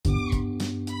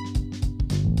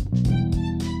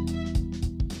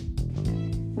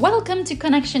Welcome to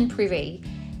Connection Privé,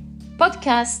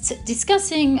 podcast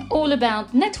discussing all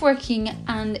about networking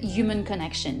and human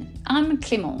connection. I'm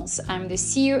Clémence. I'm the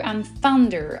CEO and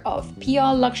founder of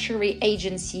PR luxury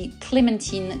agency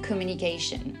Clementine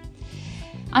Communication.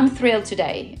 I'm thrilled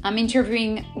today. I'm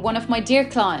interviewing one of my dear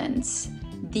clients,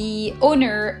 the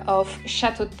owner of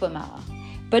Chateau de Pommard.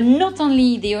 But not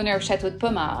only the owner of Chateau de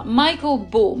Pommard, Michael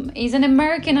Bohm is an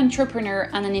American entrepreneur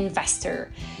and an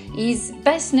investor. He's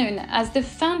best known as the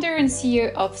founder and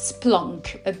CEO of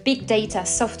Splunk, a big data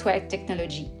software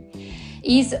technology.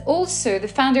 He's also the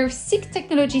founder of 6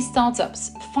 technology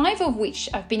startups, 5 of which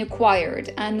have been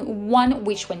acquired and 1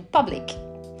 which went public.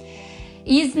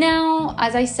 He's now,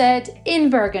 as I said, in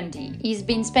Burgundy. He's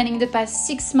been spending the past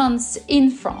 6 months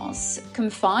in France,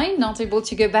 confined, not able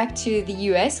to go back to the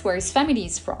US where his family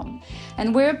is from.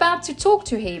 And we're about to talk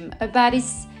to him about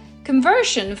his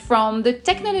conversion from the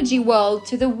technology world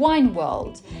to the wine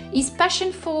world, his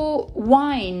passion for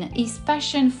wine, his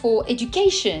passion for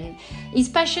education, his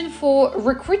passion for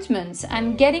recruitment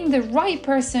and getting the right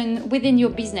person within your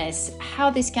business,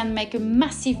 how this can make a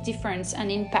massive difference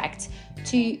and impact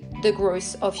to the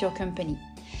growth of your company.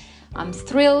 I'm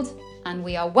thrilled, and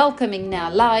we are welcoming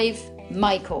now live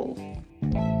Michael.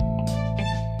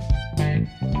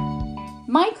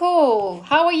 Michael,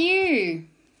 how are you?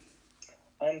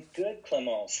 I'm good,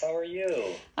 Clémence. How are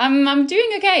you? I'm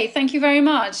doing okay. Thank you very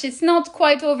much. It's not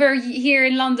quite over here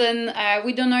in London.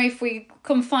 We don't know if we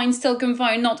still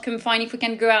confined, not confined, if we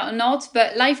can go out or not.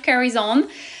 But life carries on,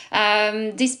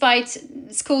 despite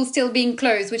school still being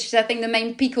closed, which is, I think, the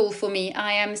main pickle for me.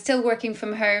 I am still working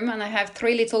from home, and I have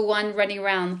 3 little ones running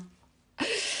around.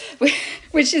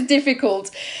 Which is difficult.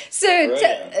 So,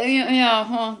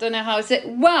 don't know how to say.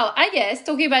 Well, I guess,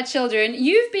 talking about children,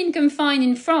 you've been confined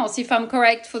in France, if I'm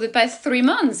correct, for the past 3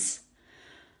 months.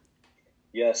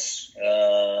 Yes.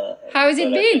 How has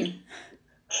it been?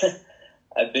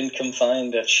 I've been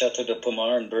confined at Chateau de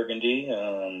Pommard in Burgundy.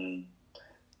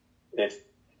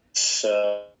 It's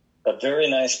a very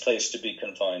nice place to be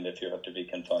confined if you have to be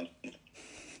confined.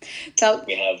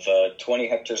 We have 20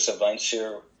 hectares of vines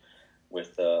here,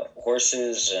 with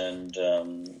horses, and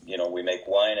we make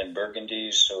wine in Burgundy,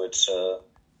 so it's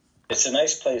a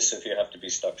nice place if you have to be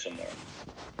stuck somewhere.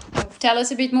 Tell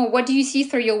us a bit more. What do you see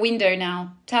through your window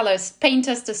now? Tell us, paint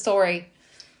us the story.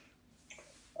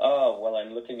 Well,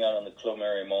 I'm looking out on the Clos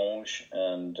Mérimonge,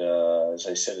 and as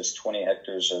I said, it's 20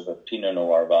 hectares of Pinot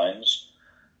Noir vines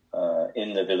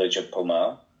in the village of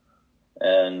Pommard,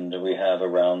 and we have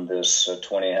around this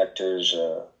 20 hectares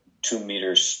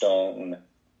 2-meter stone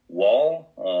wall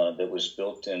that was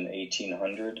built in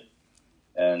 1800,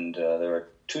 and there are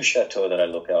 2 chateaux that I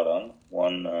look out on.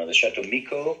 One, the Chateau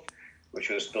Micot, which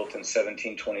was built in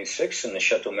 1726, and the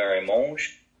Chateau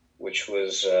Mérimonge, which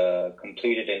was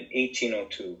completed in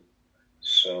 1802.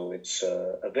 So it's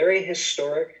a very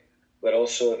historic, but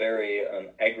also a very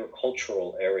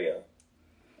agricultural area,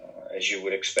 as you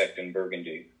would expect in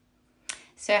Burgundy.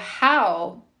 So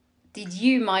how did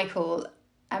you, Michael,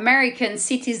 American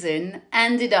citizen,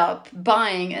 ended up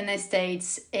buying an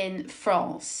estate in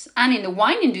France and in the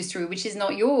wine industry, which is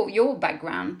not your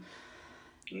background?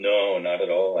 No, not at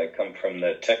all. I come from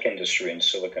the tech industry in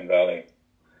Silicon Valley.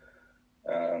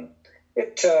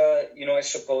 I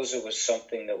suppose it was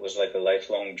something that was like a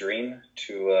lifelong dream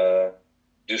to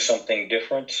do something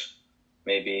different,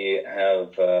 maybe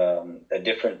have a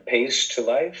different pace to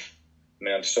life. I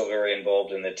mean, I'm still very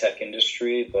involved in the tech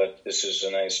industry, but this is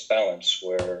a nice balance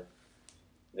where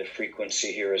the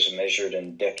frequency here is measured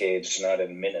in decades, not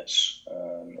in minutes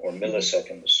or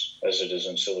milliseconds, as it is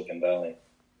in Silicon Valley.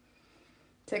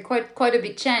 So quite a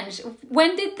big change.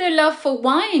 When did the love for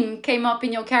wine came up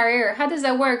in your career? How does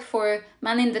that work for a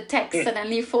man in the tech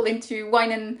suddenly fall into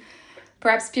wine and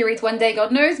perhaps spirit one day,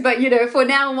 God knows, but for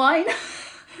now, wine?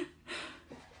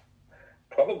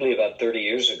 Probably about 30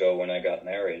 years ago when I got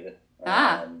married.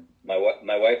 My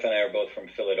wife and I are both from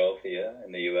Philadelphia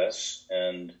in the U.S.,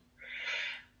 and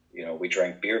we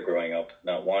drank beer growing up,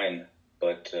 not wine.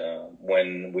 But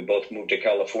when we both moved to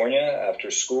California after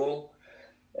school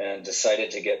and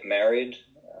decided to get married,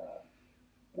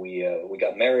 we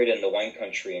got married in the wine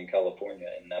country in California,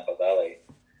 in Napa Valley.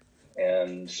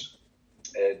 And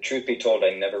truth be told,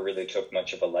 I never really took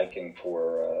much of a liking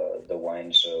for the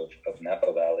wines of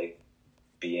Napa Valley,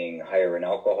 being higher in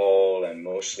alcohol and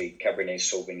mostly Cabernet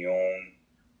Sauvignon,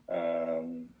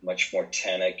 much more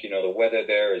tannic. The weather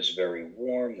there is very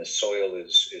warm. The soil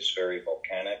is very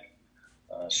volcanic.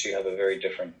 So you have a very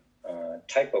different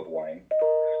type of wine.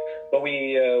 But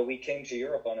we came to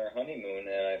Europe on our honeymoon,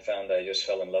 and I found I just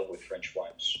fell in love with French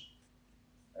wines.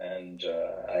 And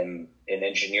I'm an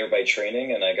engineer by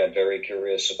training, and I got very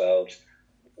curious about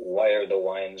why are the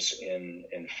wines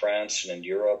in France and in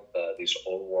Europe, these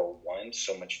old world wines,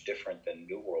 so much different than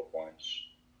new world wines.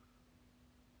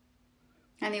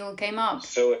 And it all came up.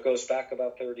 So it goes back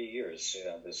about 30 years,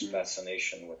 this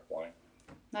fascination with wine.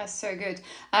 That's so good.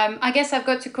 I guess I've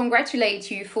got to congratulate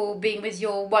you for being with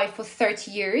your wife for 30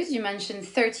 years. You mentioned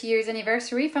 30 years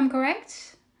anniversary, if I'm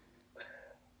correct.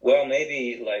 Well,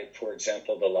 maybe, like, for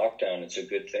example, the lockdown, it's a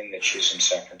good thing that she's in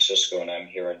San Francisco and I'm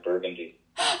here in Burgundy.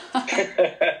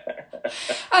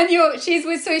 And she's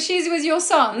with your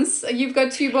sons. You've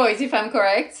got 2 boys, if I'm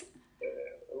correct.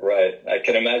 Right. I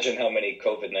can imagine how many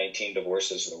COVID-19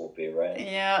 divorces there will be, right?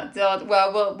 Yeah.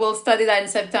 Well, we'll study that in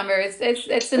September. It's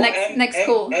the next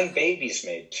call. And babies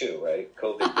made too, right?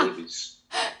 COVID babies.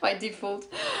 By default.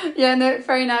 Yeah, no,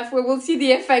 fair enough. We will see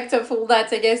the effect of all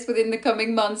that, I guess, within the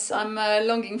coming months. I'm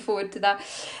longing forward to that.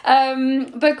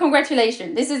 But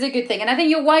congratulations. This is a good thing. And I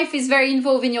think your wife is very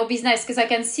involved in your business because I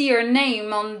can see her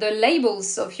name on the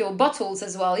labels of your bottles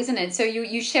as well, isn't it? So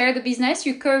you share the business.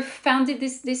 You co-founded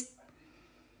this.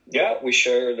 Yeah, we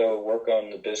share the work on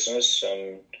the business.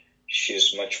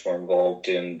 She's much more involved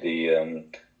in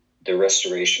the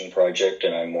restoration project,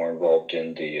 and I'm more involved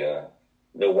in the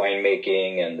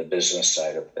winemaking and the business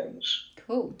side of things.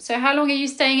 Cool. So how long are you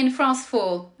staying in France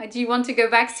for? Do you want to go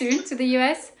back soon to the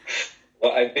US?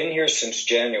 Well, I've been here since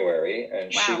January,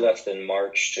 and Wow. she left in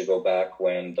March to go back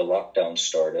when the lockdown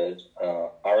started.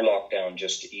 Our lockdown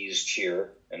just eased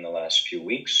here in the last few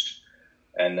weeks.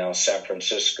 And now San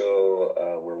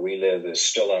Francisco, where we live, is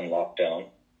still on lockdown.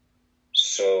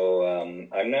 So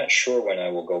I'm not sure when I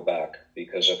will go back,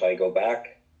 because if I go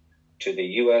back to the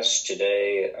U.S.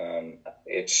 today,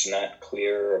 it's not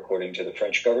clear, according to the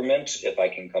French government, if I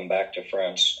can come back to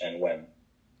France and when.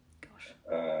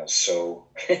 So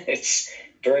it's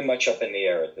very much up in the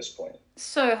air at this point.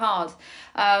 So hard.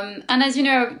 And as you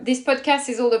know, this podcast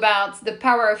is all about the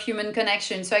power of human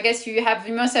connection. So I guess you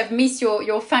must have missed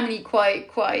your family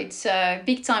quite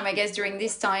big time, I guess, during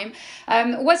this time.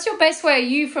 What's your best way,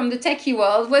 you from the techie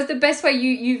world, what's the best way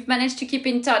you've managed to keep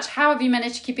in touch? How have you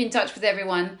managed to keep in touch with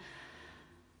everyone?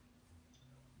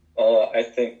 I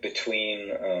think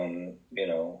between,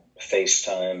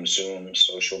 FaceTime, Zoom,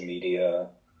 social media,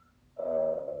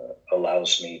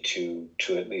 allows me to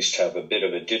at least have a bit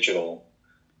of a digital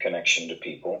connection to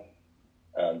people.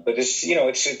 But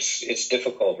it's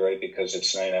difficult, right? Because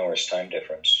it's 9 hours time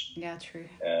difference. Yeah, true.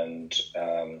 And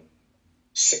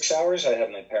 6 hours, I have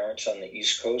my parents on the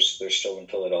East Coast. They're still in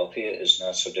Philadelphia, is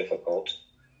not so difficult.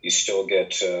 You still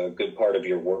get a good part of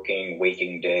your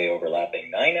waking day overlapping.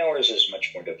 9 hours is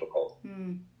much more difficult.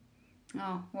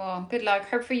 Oh, well, good luck.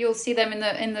 Hopefully you'll see them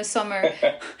in the summer.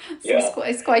 Yeah.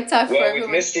 It's quite tough for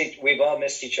everyone. We've all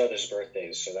missed each other's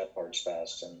birthdays, so that part's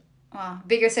fast. And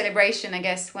bigger celebration, I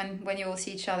guess, when you all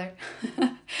see each other.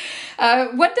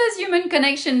 What does human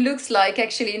connection looks like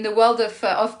actually in the world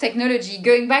of technology?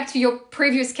 Going back to your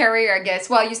previous career, I guess.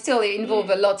 Well, you still involve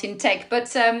a lot in tech,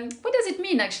 but what does it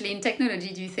mean actually in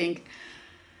technology, do you think?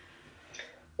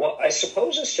 Well, I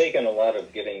suppose it's taken a lot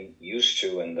of getting used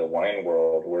to in the wine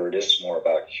world, where it is more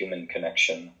about human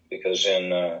connection. Because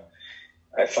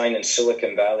I find in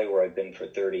Silicon Valley, where I've been for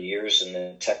 30 years, in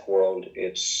the tech world,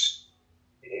 it's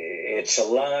a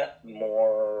lot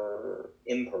more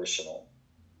impersonal.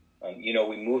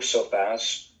 We move so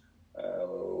fast.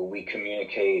 We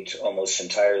communicate almost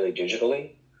entirely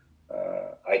digitally.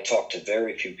 I talk to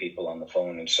very few people on the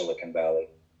phone in Silicon Valley.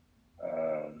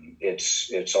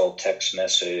 It's all text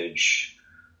message,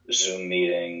 Zoom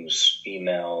meetings,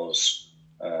 emails,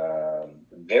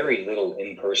 very little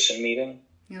in-person meeting.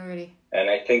 Oh, really? And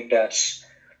I think that's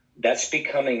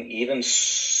becoming even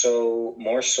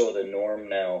more so the norm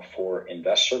now for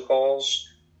investor calls,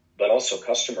 but also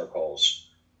customer calls.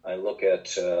 I look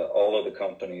at all of the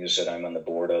companies that I'm on the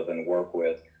board of and work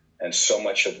with, and so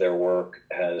much of their work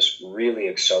has really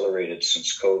accelerated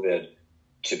since COVID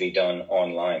to be done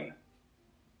online.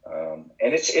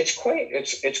 And it's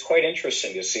quite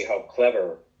interesting to see how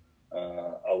clever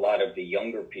a lot of the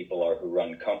younger people are who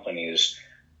run companies,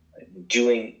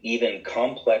 doing even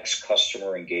complex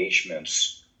customer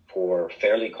engagements for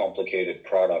fairly complicated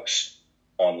products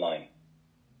online.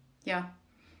 Yeah.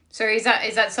 So is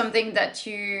that something that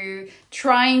you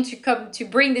trying to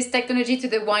bring this technology to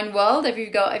the wine world? Have you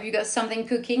got something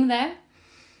cooking there?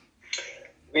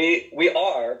 We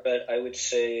are, but I would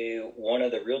say one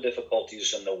of the real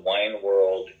difficulties in the wine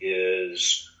world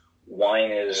is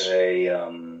wine is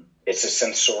it's a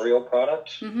sensorial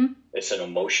product. Mm-hmm. It's an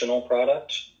emotional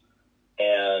product.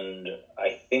 And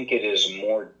I think it is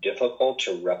more difficult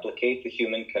to replicate the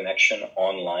human connection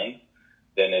online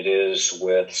than it is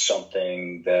with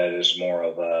something that is more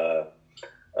of a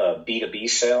B2B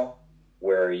sale,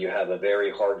 where you have a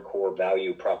very hardcore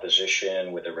value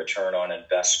proposition with a return on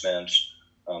investment,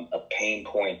 a pain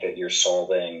point that you're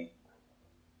solving.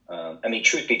 I mean,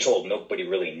 truth be told, nobody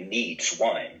really needs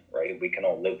wine, right? We can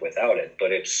all live without it,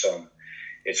 but it's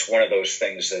one of those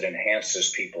things that enhances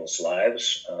people's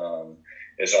lives.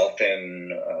 Is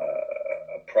often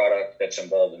a product that's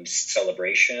involved in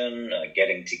celebration,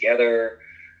 getting together.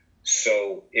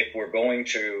 So if we're going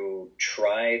to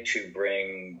try to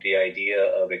bring the idea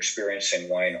of experiencing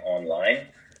wine online,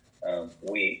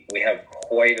 we have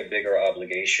quite a bigger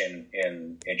obligation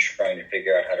in trying to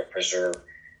figure out how to preserve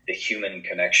the human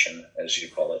connection, as you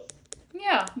call it.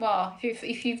 Yeah, well,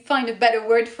 if you find a better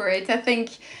word for it, I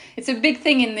think it's a big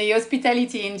thing in the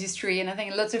hospitality industry, and I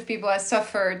think lots of people have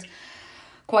suffered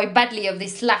quite badly of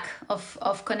this lack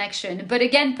of connection. But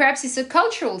again, perhaps it's a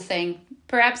cultural thing.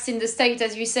 Perhaps in the States,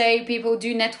 as you say, people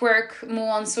do network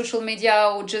more on social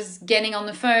media, or just getting on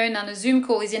the phone and a Zoom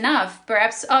call is enough.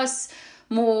 Perhaps us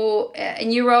more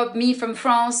in Europe, me from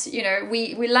France,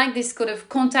 we like this kind of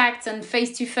contact and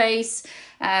face-to-face,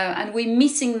 and we're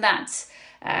missing that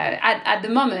at the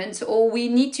moment, or we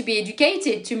need to be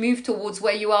educated to move towards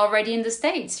where you are already in the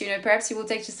States. Perhaps it will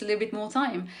take just a little bit more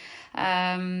time.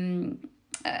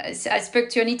 I spoke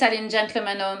to an Italian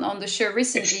gentleman on the show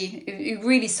recently who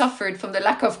really suffered from the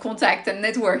lack of contact and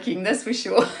networking, that's for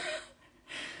sure.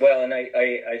 Well, and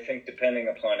I think depending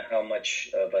upon how much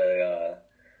of a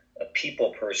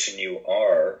people person you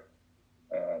are,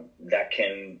 that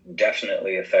can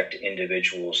definitely affect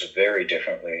individuals very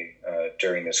differently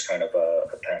during this kind of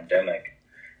a pandemic.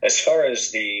 As far as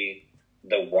the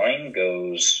wine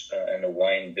goes and the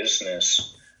wine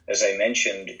business, as I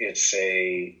mentioned, it's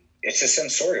a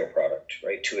sensorial product,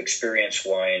 right? To experience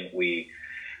wine, we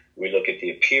look at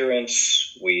the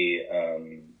appearance, we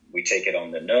take it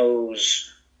on the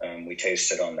nose, we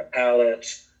taste it on the palate,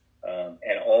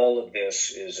 and all of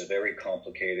this is a very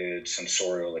complicated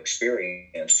sensorial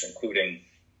experience, including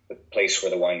the place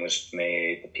where the wine was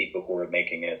made, the people who are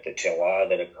making it, the terroir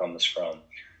that it comes from.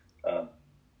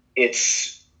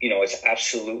 It's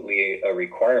absolutely a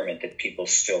requirement that people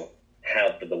still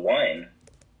have the wine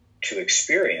to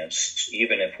experience,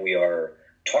 even if we are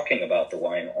talking about the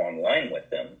wine online with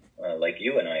them, like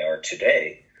you and I are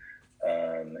today.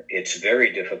 It's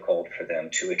very difficult for them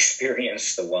to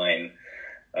experience the wine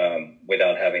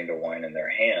without having the wine in their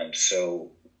hand.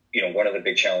 So, one of the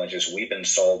big challenges we've been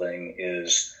solving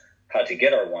is how to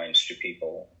get our wines to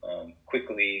people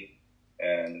quickly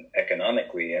and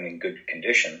economically and in good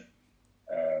condition,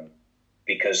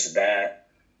 because that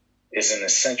is an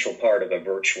essential part of a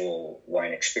virtual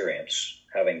wine experience,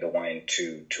 having the wine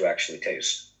to actually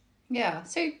taste. Yeah,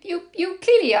 so you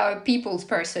clearly are a people's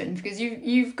person, because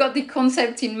you've got the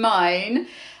concept in mind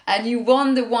and you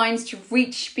want the wines to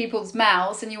reach people's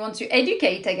mouths and you want to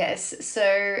educate, I guess. So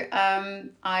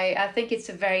I think it's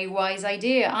a very wise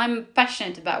idea. I'm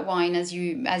passionate about wine, as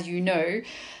you know,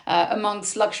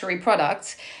 amongst luxury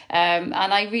products. And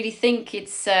I really think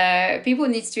it's people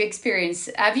needs to experience.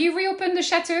 Have you reopened the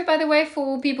chateau, by the way,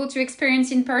 for people to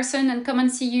experience in person and come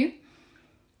and see you?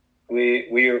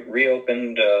 We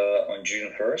reopened on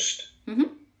June 1st. Mm-hmm.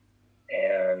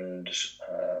 And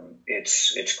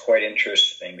it's quite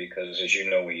interesting because, as you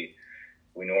know, we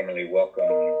normally welcome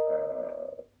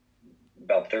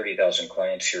about 30,000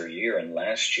 clients here a year. And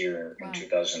last year, in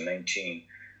 2019,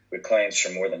 we had clients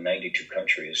from more than 92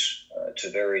 countries. It's a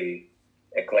very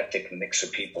eclectic mix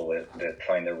of people that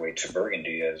find their way to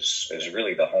Burgundy as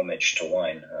really the homage to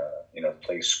wine, a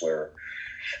place where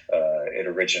it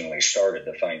originally started,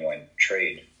 the fine wine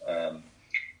trade.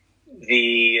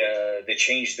 The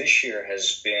change this year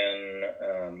has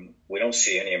been we don't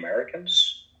see any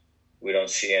Americans. We don't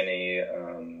see any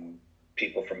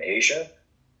people from Asia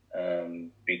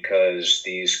because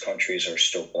these countries are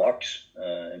still blocked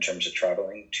in terms of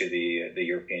traveling to the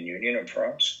European Union and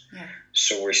France. Yeah.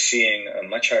 So we're seeing a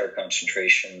much higher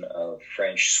concentration of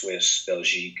French, Swiss,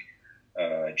 Belgique,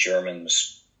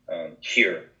 Germans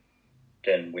here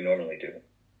than we normally do.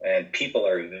 And people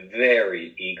are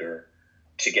very eager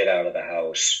to get out of the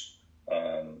house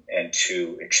and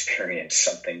to experience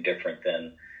something different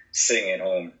than sitting at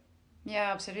home.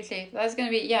 Yeah, absolutely. That's going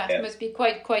to be, it must be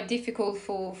quite difficult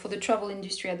for the travel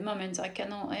industry at the moment. I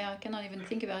cannot even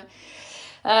think about it.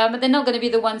 But they're not going to be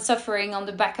the ones suffering on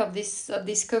the back of this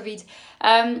COVID.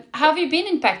 How have you been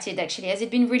impacted, actually? Has it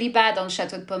been really bad on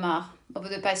Chateau de Pommard over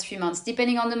the past few months,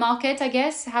 depending on the market, I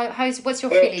guess? What's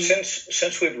your feeling?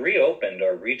 Since we've reopened,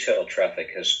 our retail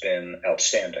traffic has been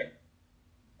outstanding.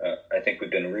 I think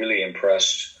we've been really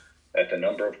impressed at the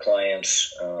number of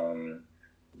clients,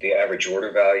 the average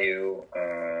order value,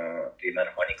 the amount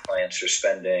of money clients are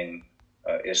spending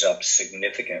is up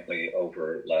significantly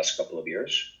over the last couple of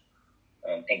years.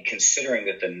 And considering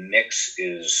that the mix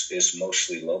is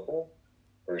mostly local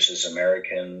versus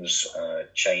Americans,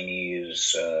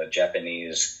 Chinese,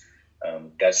 Japanese,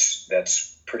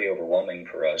 that's pretty overwhelming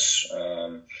for us.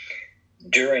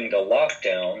 During the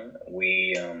lockdown,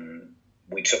 we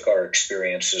took our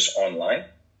experiences online,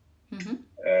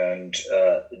 and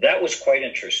that was quite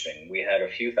interesting. We had a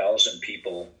few thousand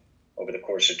people over the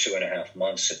course of 2.5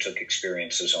 months that took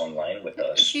experiences online with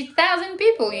us. A few thousand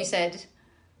people, you said?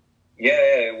 Yeah,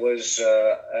 it was,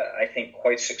 I think,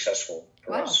 quite successful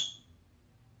for us.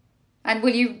 And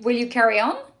will you carry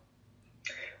on?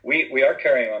 We are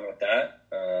carrying on with that.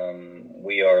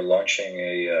 We are launching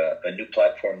a new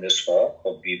platform this fall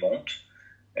called Vivant.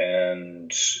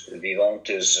 And Vivant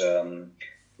is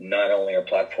not only a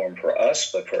platform for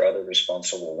us, but for other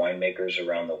responsible winemakers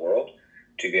around the world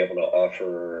to be able to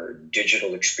offer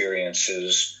digital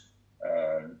experiences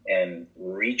and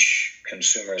reach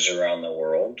consumers around the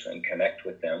world and connect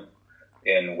with them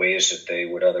in ways that they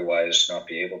would otherwise not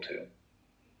be able to.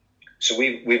 So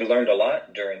we've learned a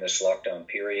lot during this lockdown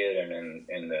period, and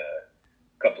in the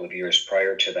couple of years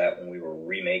prior to that, when we were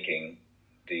remaking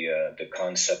the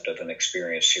concept of an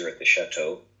experience here at the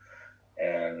Chateau,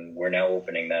 and we're now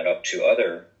opening that up to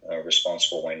other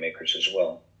responsible winemakers as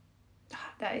well.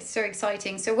 That is so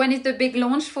exciting. So when is the big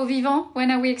launch for Vivant?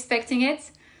 When are we expecting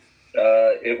it?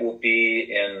 It will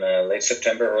be in late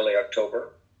September, early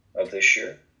October of this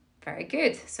year. Very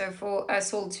good. So for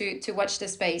us all to watch the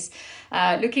space.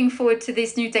 Looking forward to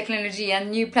this new technology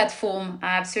and new platform,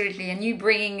 absolutely. And you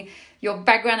bringing your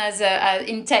background as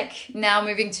in tech, now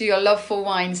moving to your love for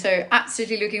wine. So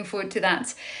absolutely looking forward to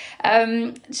that.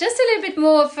 Just a little bit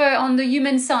more on the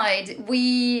human side.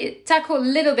 We tackle a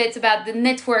little bit about the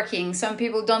networking. Some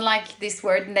people don't like this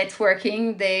word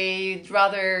networking. They'd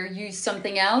rather use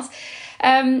something else.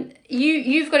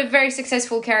 You've got a very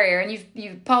successful career and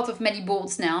you're part of many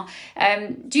boards now.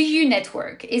 Do you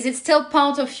network? Is it still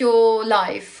part of your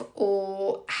life,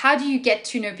 or how do you get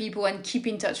to know people and keep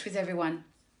in touch with everyone?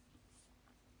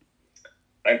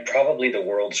 I'm probably the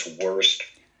world's worst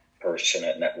person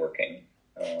at networking.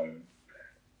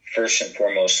 First and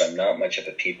foremost, I'm not much of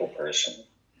a people person.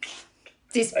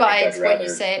 Despite what you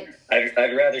say.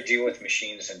 I'd rather deal with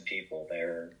machines than people.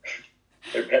 They're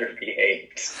better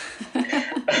behaved.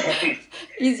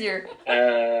 Easier.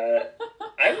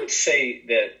 I would say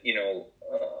that,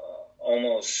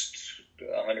 almost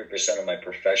 100% of my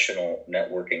professional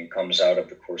networking comes out of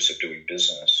the course of doing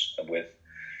business with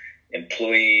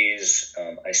employees.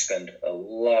 I spend a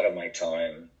lot of my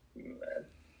time,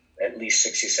 at least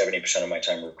 60-70% of my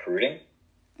time recruiting.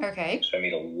 Okay. So I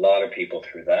meet a lot of people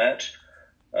through that.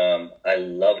 I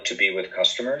love to be with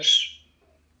customers.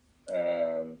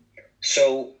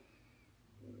 So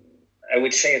I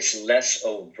would say it's less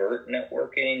overt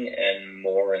networking and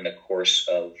more in the course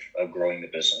of growing the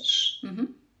business. Mm-hmm.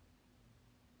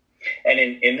 And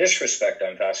in this respect,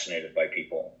 I'm fascinated by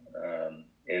people.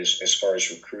 As far as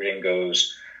recruiting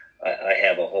goes, I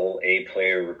have a whole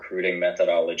A-player recruiting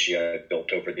methodology I've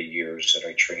built over the years that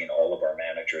I train all of our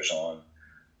managers on.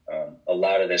 A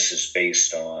lot of this is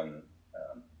based on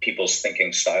people's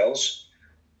thinking styles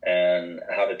and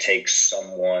how to take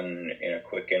someone in a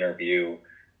quick interview,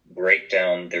 break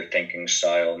down their thinking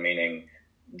style, meaning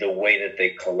the way that they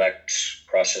collect,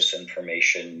 process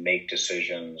information, make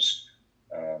decisions.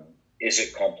 Is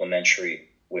it complementary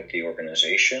with the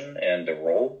organization and the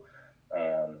role?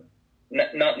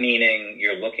 Not meaning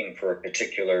you're looking for a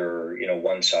particular,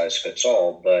 one size fits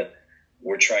all, but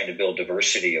we're trying to build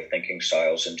diversity of thinking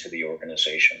styles into the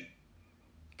organization.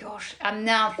 Gosh, I'm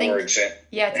now thinking.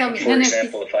 Tell me. For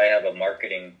example, if I have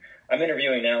I'm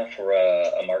interviewing now for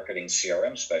a marketing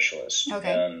CRM specialist.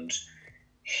 Okay. And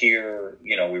here,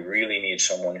 we really need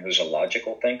someone who's a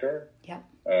logical thinker. Yeah.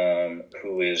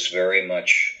 Who is very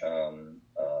much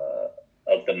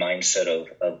of the mindset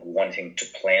of wanting to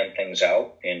plan things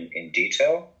out in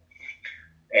detail.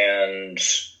 And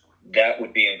that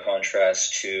would be in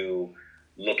contrast to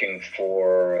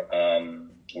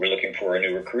we're looking for a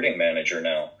new recruiting manager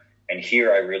now. And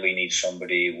here I really need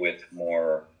somebody with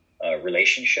more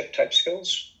relationship type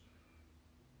skills.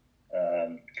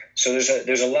 So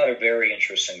there's a lot of very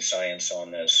interesting science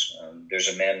on this. There's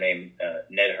a man named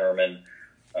Ned Herman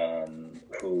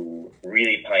who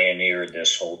really pioneered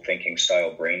this whole thinking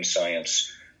style brain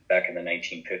science back in the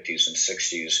 1950s and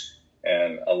 60s.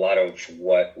 And a lot of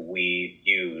what we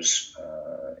use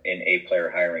in A-player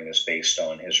hiring is based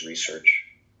on his research.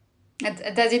 And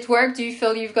does it work? Do you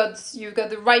feel you've got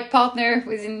the right partner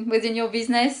within your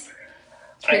business?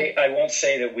 I won't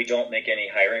say that we don't make any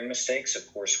hiring mistakes.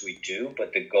 Of course we do,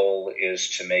 but the goal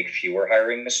is to make fewer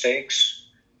hiring mistakes,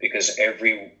 because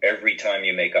every time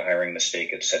you make a hiring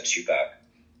mistake, it sets you back.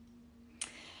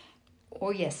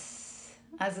 Oh, yes.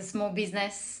 As a small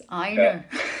business, I know.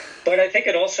 But I think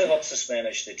it also helps us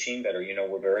manage the team better. You know,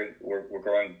 we're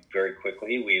growing very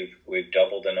quickly. We've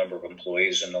doubled the number of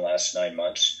employees in the last 9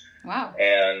 months. Wow.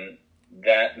 And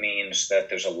that means that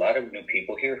there's a lot of new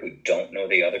people here who don't know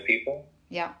the other people.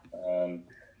 Yeah.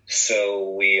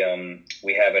 So we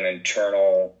have an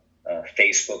internal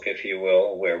Facebook, if you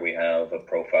will, where we have a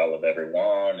profile of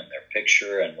everyone and their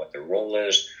picture and what their role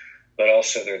is, but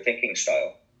also their thinking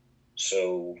style.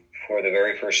 So for the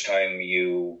very first time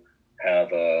you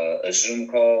have a Zoom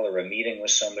call or a meeting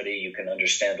with somebody, you can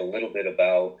understand a little bit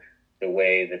about the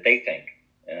way that they think,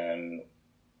 and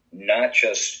not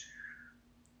just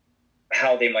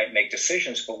how they might make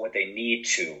decisions, but what they need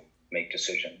to make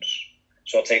decisions.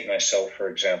 So I'll take myself, for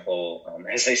example.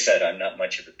 As I said, I'm not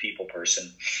much of a people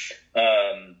person.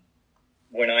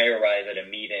 When I arrive at a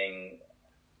meeting,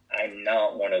 I'm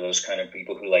not one of those kind of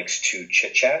people who likes to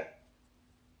chit-chat.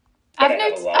 I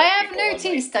have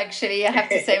noticed, actually, I have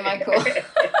to say, Michael.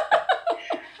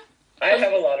 I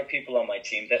have a lot of people on my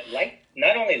team that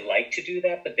not only like to do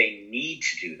that, but they need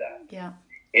to do that. Yeah.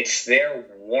 It's their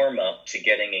warm-up to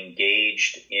getting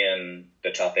engaged in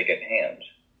the topic at hand.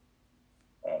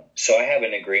 So I have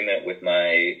an agreement with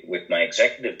my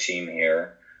executive team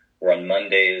here, where on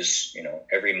Mondays,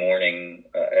 every morning,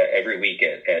 every week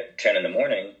at 10 in the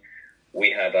morning,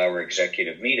 we have our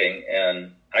executive meeting,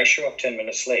 and I show up 10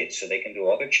 minutes late so they can do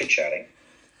all their chit-chatting.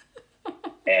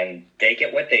 And they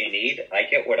get what they need, I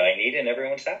get what I need, and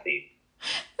everyone's happy.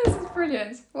 This is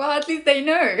brilliant. Well, at least they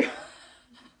know.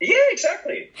 Yeah,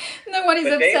 exactly. No one is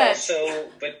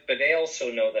upset. But they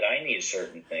also know that I need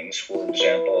certain things. For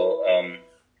example,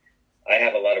 I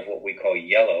have a lot of what we call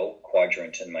yellow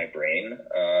quadrant in my brain,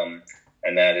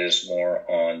 and that is more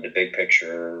on the big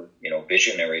picture,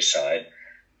 visionary side.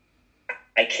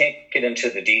 I can't get into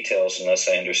the details unless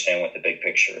I understand what the big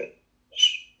picture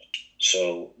is.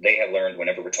 So they have learned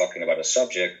whenever we're talking about a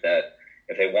subject that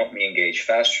if they want me engaged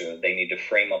faster, they need to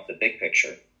frame up the big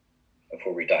picture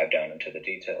before we dive down into the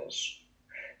details.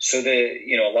 So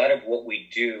a lot of what we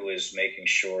do is making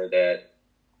sure that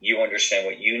you understand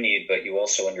what you need, but you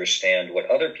also understand what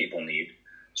other people need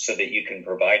so that you can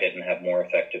provide it and have more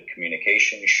effective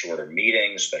communication, shorter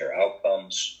meetings, better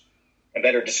outcomes, and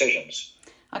better decisions.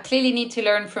 I clearly need to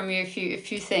learn from you a few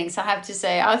things, I have to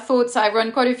say. I thought I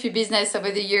run quite a few business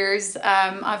over the years.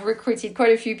 I've recruited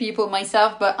quite a few people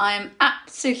myself, but I am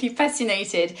absolutely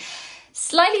fascinated.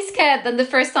 Slightly scared than the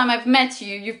first time I've met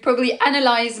you. You've probably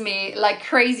analyzed me like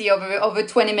crazy over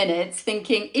 20 minutes,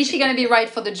 thinking, is she going to be right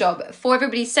for the job? For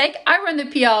everybody's sake, I run the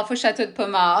PR for Chateau de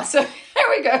Pommard. So here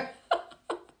we go.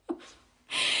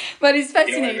 But it's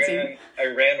fascinating. I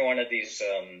ran one of these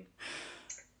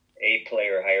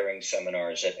A-player hiring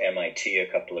seminars at MIT a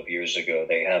couple of years ago.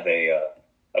 They have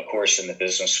a course in the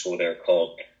business school there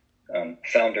called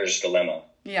Founder's Dilemma.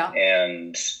 Yeah.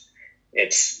 And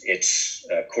it's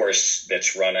a course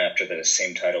that's run after the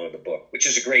same title of the book, which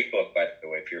is a great book, by the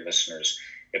way, for your listeners,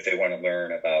 if they want to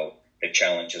learn about the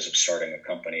challenges of starting a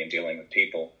company and dealing with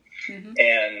people. Mm-hmm.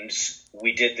 And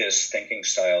we did this thinking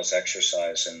styles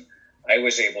exercise, and I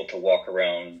was able to walk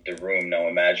around the room. Now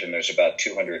imagine there's about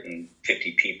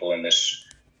 250 people in this,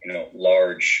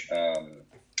 large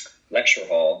lecture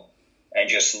hall, and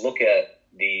just look at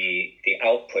the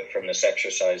output from this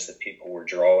exercise that people were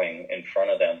drawing in front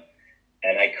of them.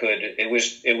 And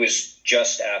it was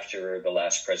just after the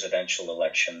last presidential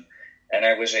election, and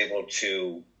I was able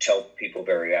to tell people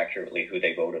very accurately who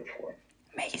they voted for.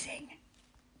 Amazing.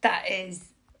 It's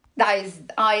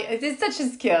such a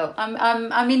skill.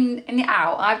 I'm in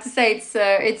awe. I have to say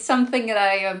it's something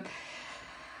that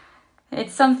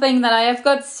it's something that I have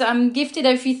got. I'm gifted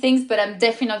at a few things, but I'm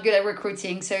definitely not good at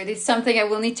recruiting. So it's something I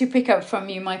will need to pick up from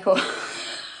you, Michael.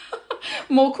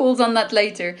 More calls on that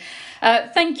later.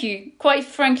 Thank you. Quite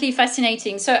frankly,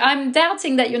 fascinating. So I'm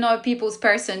doubting that you're not a people's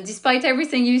person. Despite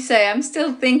everything you say, I'm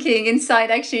still thinking inside,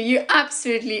 actually, you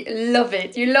absolutely love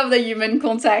it. You love the human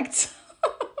contact.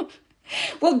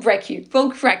 We'll break you.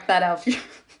 We'll crack that up.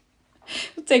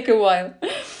 It'll take a while.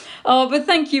 Oh, but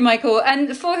thank you, Michael.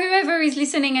 And for whoever is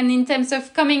listening, and in terms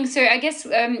of coming, so I guess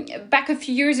back a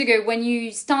few years ago when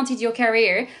you started your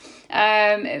career,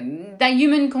 that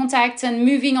human contact and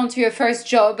moving on to your first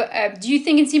job, do you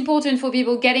think it's important for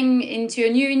people getting into a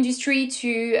new industry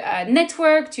to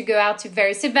network, to go out to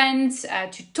various events,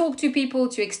 to talk to people,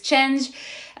 to exchange,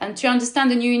 and to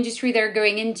understand the new industry they're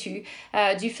going into?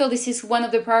 Do you feel this is one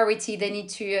of the priorities they need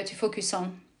to focus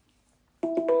on?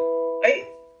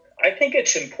 think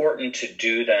it's important to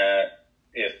do that,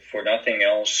 if for nothing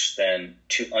else, than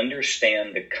to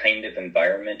understand the kind of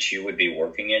environment you would be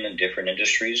working in different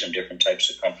industries and different types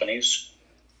of companies.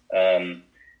 And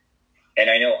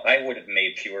I know I would have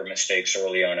made fewer mistakes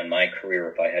early on in my career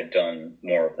if I had done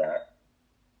more of that.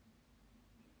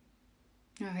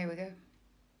 Oh, here we go.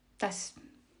 That's a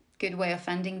good way of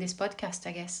ending this podcast,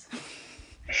 I guess.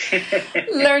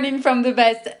 Learning from the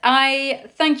best. I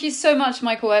thank you so much,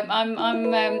 Michael.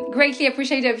 I'm greatly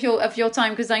appreciative of your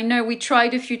time, because I know we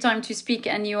tried a few times to speak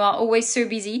and you are always so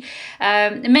busy.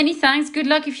 Many thanks. Good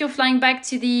luck if you're flying back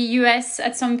to the US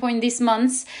at some point this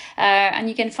month, and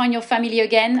you can find your family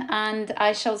again, and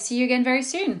I shall see you again very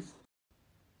soon.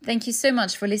 Thank you so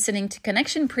much for listening to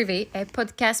Connection Privé, a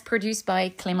podcast produced by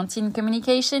Clementine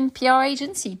Communication PR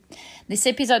Agency. This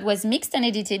episode was mixed and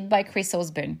edited by Chris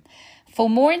Osborne. For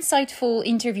more insightful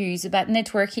interviews about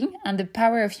networking and the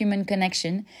power of human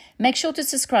connection, make sure to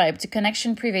subscribe to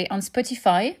Connection Privé on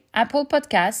Spotify, Apple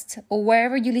Podcasts, or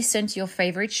wherever you listen to your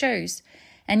favorite shows.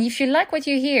 And if you like what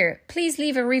you hear, please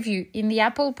leave a review in the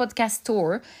Apple Podcast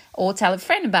Store or tell a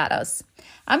friend about us.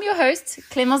 I'm your host,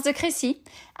 Clémence de Crécy,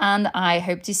 and I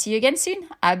hope to see you again soon.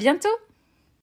 À bientôt!